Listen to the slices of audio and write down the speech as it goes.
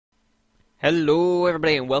Hello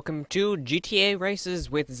everybody and welcome to GTA Races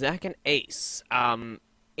with Zack and Ace.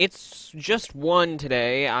 It's just one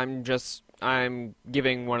today. I'm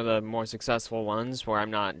giving one of the more successful ones where I'm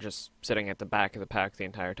not just sitting at the back of the pack the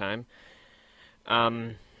entire time.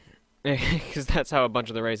 Because that's how a bunch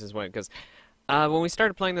of the races went. Because when we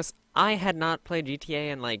started playing this, I had not played GTA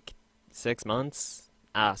in like 6 months.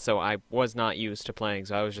 So I was not used to playing,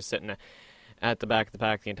 so I was just sitting at the back of the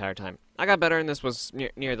pack the entire time. I got better, and this was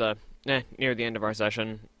near the end of our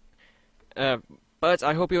session. But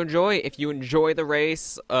I hope you enjoy. If you enjoy the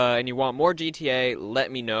race and you want more GTA,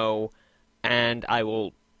 let me know, and I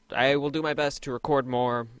will do my best to record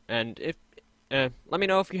more. And if let me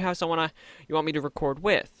know if you have someone you want me to record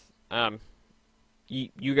with.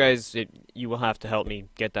 You guys, you will have to help me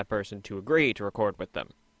get that person to agree to record with them.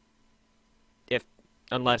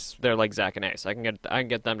 Unless they're like Zack and Ace, I can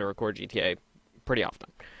get them to record GTA pretty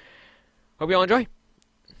often. Hope you all enjoy.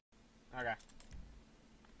 Okay.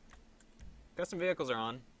 Custom vehicles are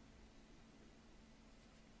on.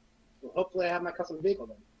 Well, hopefully I have my custom vehicle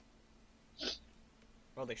then.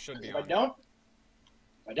 Well, they should be If on. I don't,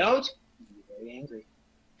 I'm gonna be very angry.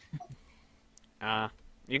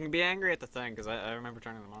 You can be angry at the thing, because I remember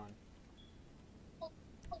turning them on.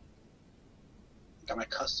 Got my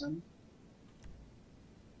custom.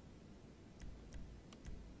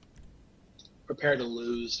 Prepare to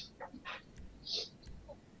lose.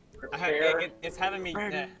 It's having me.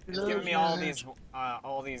 It's giving me all these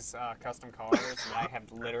custom cars that I have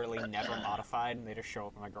literally never modified, and they just show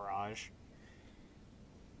up in my garage.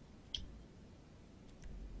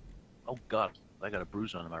 Oh god, I got a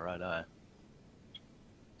bruise on my right eye.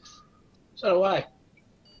 So do I.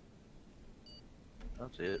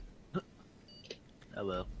 That's it. Oh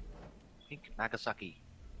well. Pink Nagasaki.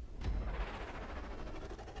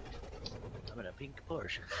 I'm in a pink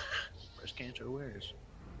Porsche. Breast cancer awareness.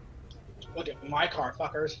 Look at my car,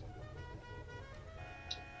 fuckers.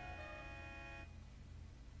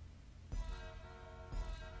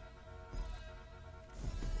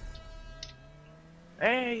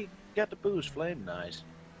 Hey, got the boost, flame nice.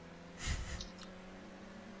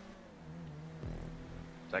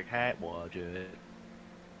 It's like hat watch it.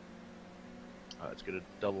 Oh, let's get a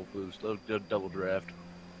double boost, double draft.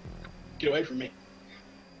 Get away from me.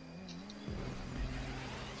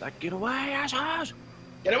 It's like, get away, assholes!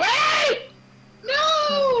 Get away!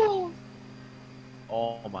 No!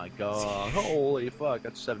 Oh my god, holy fuck,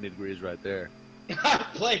 that's 70 degrees right there. I've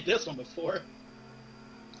played this one before.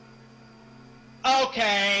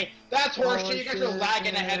 Okay, that's horseshit. You guys are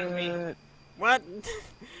lagging ahead of me. What?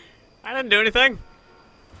 I didn't do anything.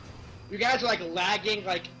 You guys are like lagging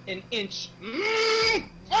like an inch.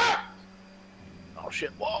 Oh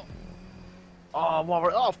shit, wall. Oh, I'm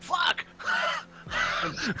over. Oh fuck!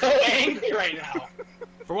 I'm so angry right now.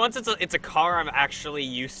 For once, it's a car I'm actually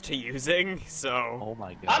used to using, so. Oh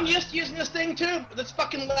my god. I'm just using this thing too, but it's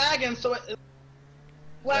fucking lagging, so it.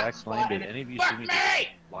 Zack, did any of you see me just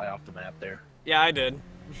fly off the map there? Yeah, I did.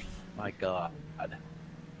 My god. That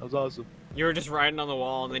was awesome. You were just riding on the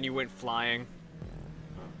wall, and then you went flying.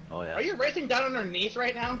 Oh yeah. Are you racing down underneath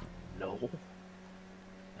right now? No.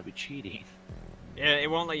 That'd be cheating. Yeah, it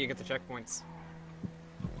won't let you get the checkpoints.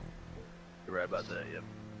 You're right about that, yep.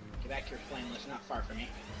 Get back here, flameless, not far from me.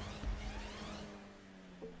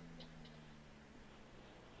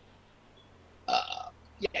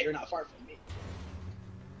 Yeah, you're not far from me.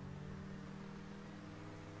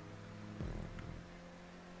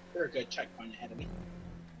 You're a good checkpoint ahead of me.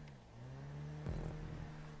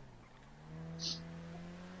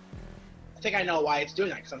 I think I know why it's doing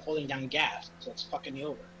that, because I'm holding down gas, so it's fucking me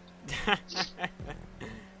over.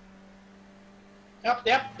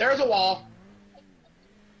 Yep, there's a wall.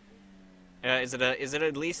 Is it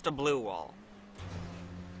at least a blue wall?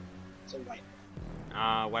 It's a white.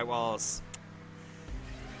 White walls.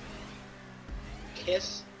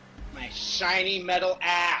 Kiss my shiny metal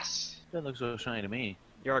ass. That looks so shiny to me.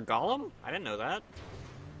 You're a golem? I didn't know that.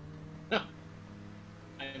 I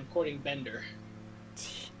am quoting Bender.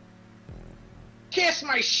 Kiss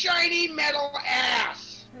my shiny metal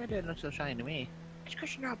ass! It didn't look so shiny to me. It's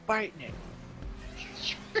because you're not biting it.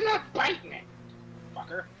 You're not biting it,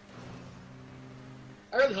 fucker.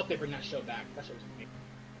 I really hope they bring that show back. That's what it's gonna be.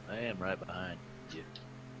 I am right behind you.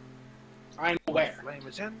 I'm aware. Flame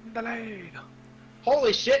is in the lead.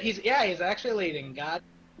 Holy shit, he's actually leading. God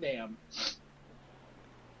damn.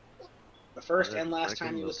 The first and last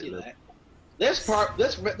time you will see that. This part,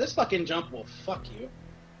 this fucking jump will fuck you.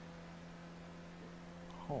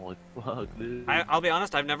 Holy fuck, dude. I'll be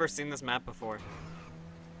honest, I've never seen this map before.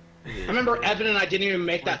 I remember Evan and I didn't even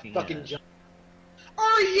make that fucking jump.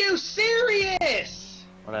 Are you serious?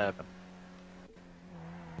 What happened?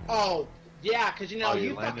 Oh, yeah, because, you know, Oh,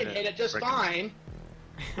 you landed fucking it. hit it just Frickin'.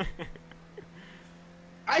 fine.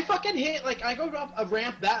 I fucking hit, like, I go up a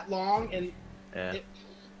ramp that long, and Yeah.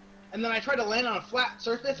 and then I try to land on a flat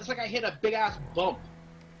surface. It's like I hit a big-ass bump.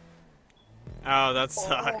 Oh, that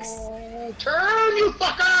sucks. Oh, turn, you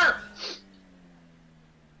fucker!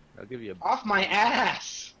 I'll give you Off my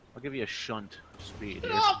ass! a shunt speed.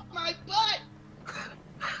 Get Here. off my butt!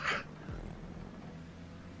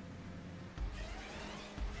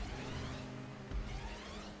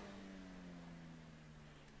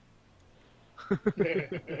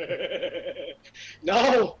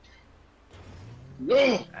 No!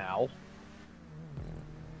 No! Ow.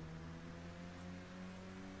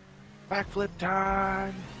 Backflip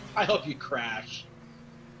time. I hope you crash.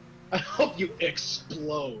 I hope you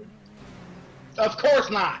explode. Of course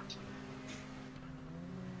not!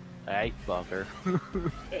 Hey, fucker.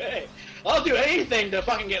 Hey, I'll do anything to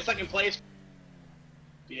fucking get second place.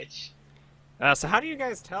 Bitch. So how do you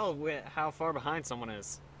guys tell how far behind someone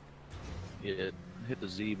is? You hit the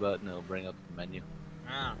Z button, it'll bring up the menu.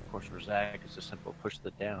 Ah. Of course, for Zack, it's a simple push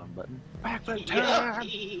the down button. Backflip Yeah. time.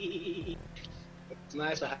 It's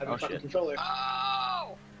nice to have Oh, a fucking shit. controller.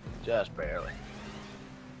 Oh! Just barely.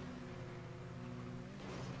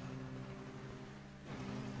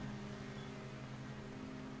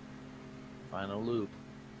 Final loop.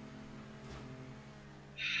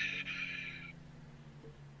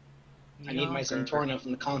 I need my Zentorno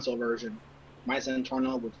from the console version. My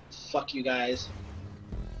Zentorno would fuck you guys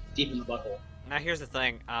deep in the butthole. Now here's the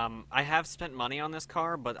thing. I have spent money on this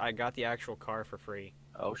car, but I got the actual car for free.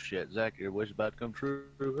 Oh shit, Zack, your wish about to come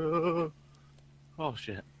true. Oh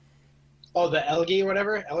shit. Oh, the LG or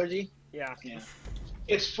whatever? Allergy? Yeah. Yeah.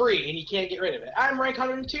 It's free and you can't get rid of it. I'm rank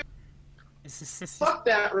 102. Fuck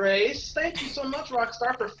that race. Thank you so much,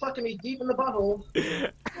 Rockstar, for fucking me deep in the butthole.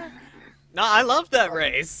 No, I love that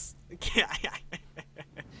race.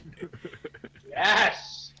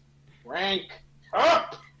 Yes! Rank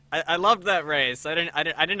up! I loved that race. I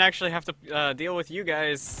didn't actually have to deal with you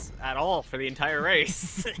guys at all for the entire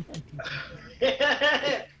race.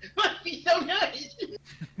 Must be so nice!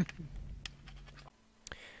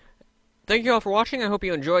 Thank you all for watching. I hope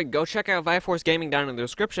you enjoyed. Go check out Viforce Gaming down in the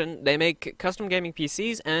description. They make custom gaming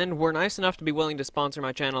PCs and were nice enough to be willing to sponsor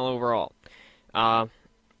my channel overall.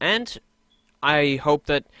 And I hope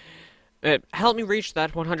that it helped me reach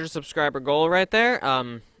that 100 subscriber goal right there.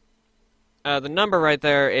 The number right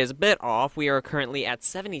there is a bit off. We are currently at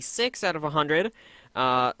 76 out of 100.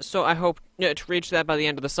 So I hope to reach that by the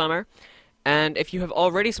end of the summer. And if you have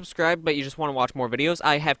already subscribed but you just want to watch more videos,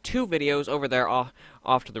 I have 2 videos over there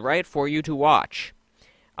off to the right for you to watch.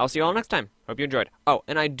 I'll see you all next time. Hope you enjoyed. Oh,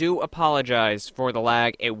 and I do apologize for the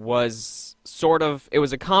lag. It was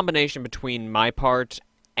a combination between my part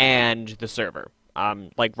and the server.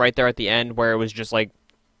 Like right there at the end where it was just like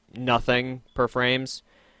nothing per frames.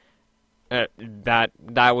 That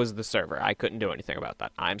was the server. I couldn't do anything about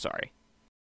that. I'm sorry.